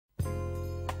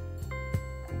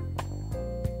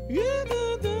Are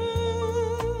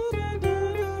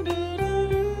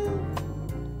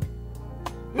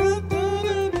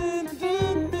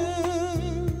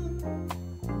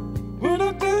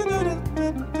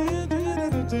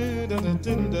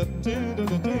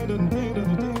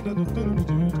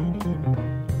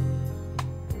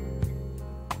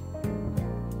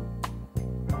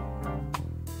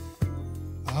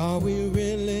we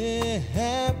really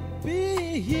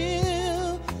happy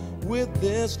here with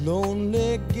this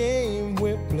lonely game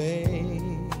we play?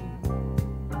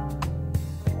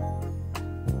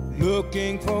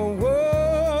 Looking for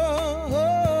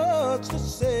words to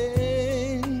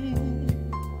say,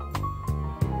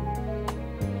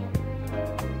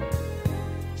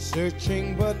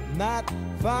 searching but not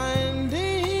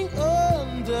finding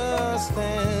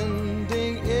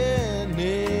understanding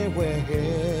anywhere.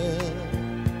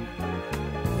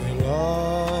 We're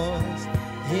lost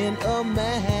in a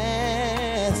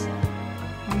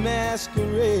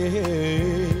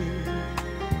masquerade,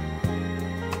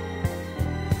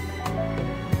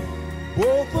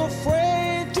 both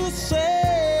afraid to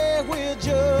say we're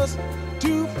just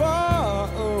too far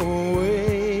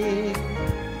away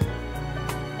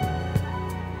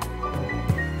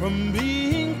from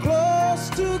being close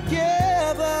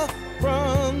together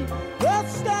from the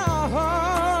start.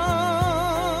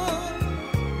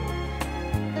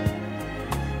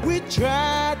 We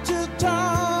tried to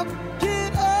talk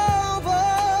it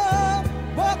over,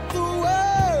 but the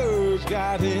words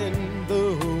got in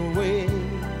the way.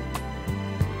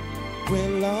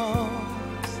 We're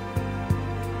lost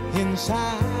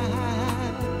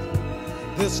inside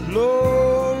this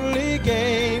lonely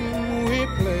game we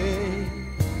play.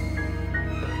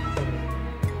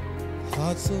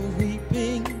 Hearts are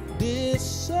weeping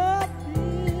disappear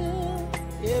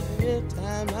every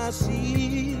time I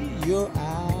see your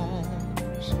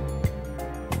eyes.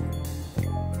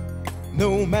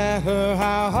 No matter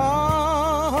how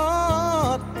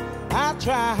hard I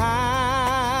try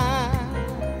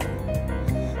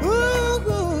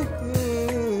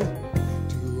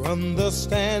to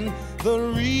understand the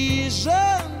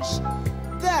reasons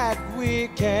that we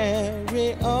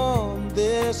carry on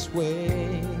this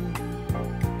way.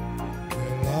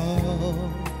 We're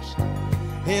lost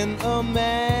in a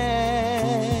masquerade.